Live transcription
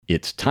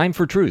It's Time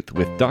for Truth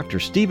with Dr.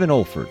 Stephen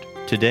Olford.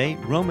 Today,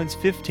 Romans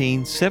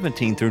 15,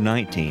 17 through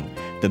 19.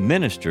 The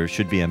minister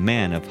should be a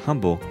man of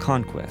humble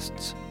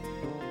conquests.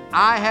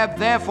 I have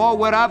therefore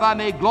whereof I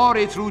may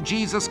glory through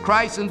Jesus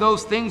Christ in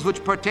those things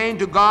which pertain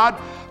to God,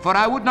 for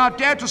I would not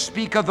dare to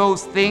speak of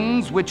those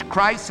things which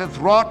Christ hath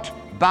wrought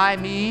by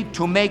me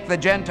to make the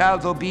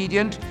Gentiles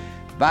obedient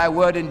by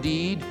word and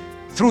deed,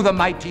 through the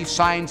mighty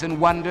signs and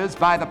wonders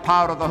by the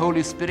power of the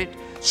Holy Spirit,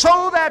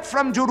 so that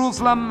from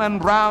Jerusalem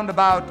and round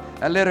about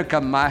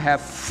Illyricum I have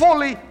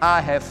fully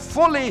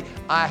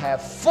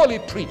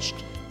preached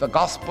the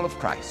gospel of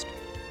Christ.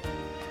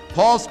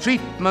 Paul's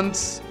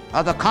treatments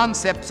of the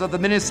concepts of the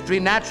ministry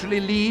naturally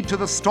lead to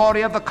the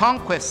story of the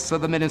conquests of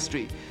the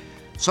ministry.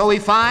 So we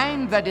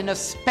find that in a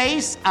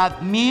space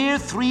of mere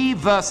 3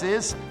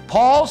 verses,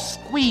 Paul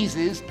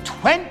squeezes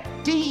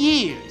 20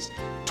 years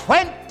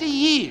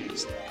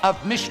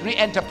of missionary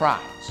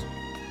enterprise.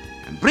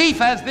 And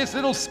brief as this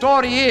little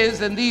story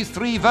is in these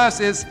 3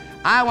 verses,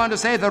 I want to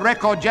say the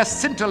record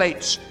just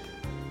scintillates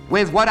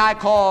with what I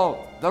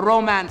call the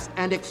romance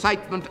and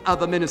excitement of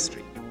the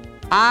ministry.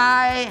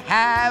 I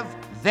have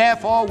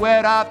therefore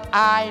whereof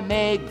I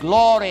may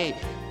glory.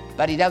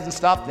 But he doesn't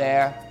stop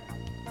there.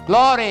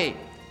 Glory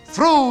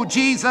through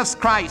Jesus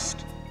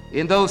Christ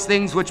in those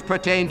things which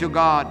pertain to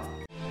God.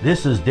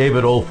 This is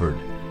David Olford.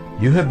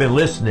 You have been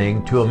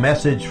listening to a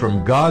message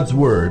from God's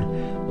Word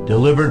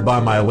delivered by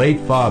my late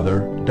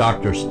father,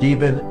 Dr.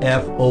 Stephen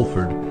F.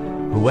 Olford,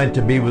 who went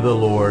to be with the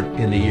Lord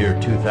in the year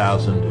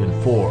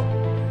 2004.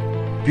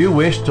 If you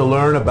wish to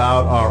learn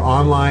about our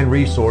online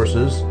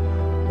resources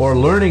or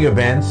learning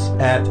events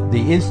at the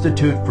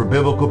Institute for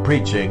Biblical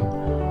Preaching,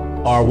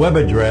 our web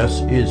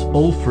address is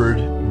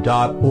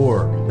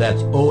olford.org.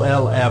 That's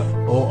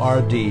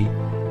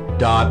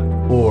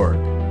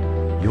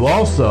olford.org. You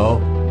also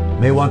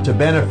may want to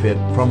benefit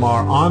from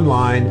our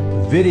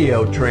online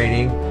video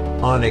training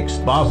on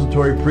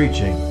expository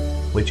preaching,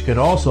 which can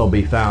also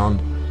be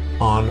found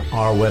on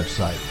our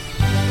website.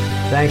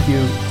 Thank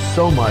you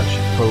so much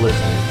for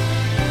listening.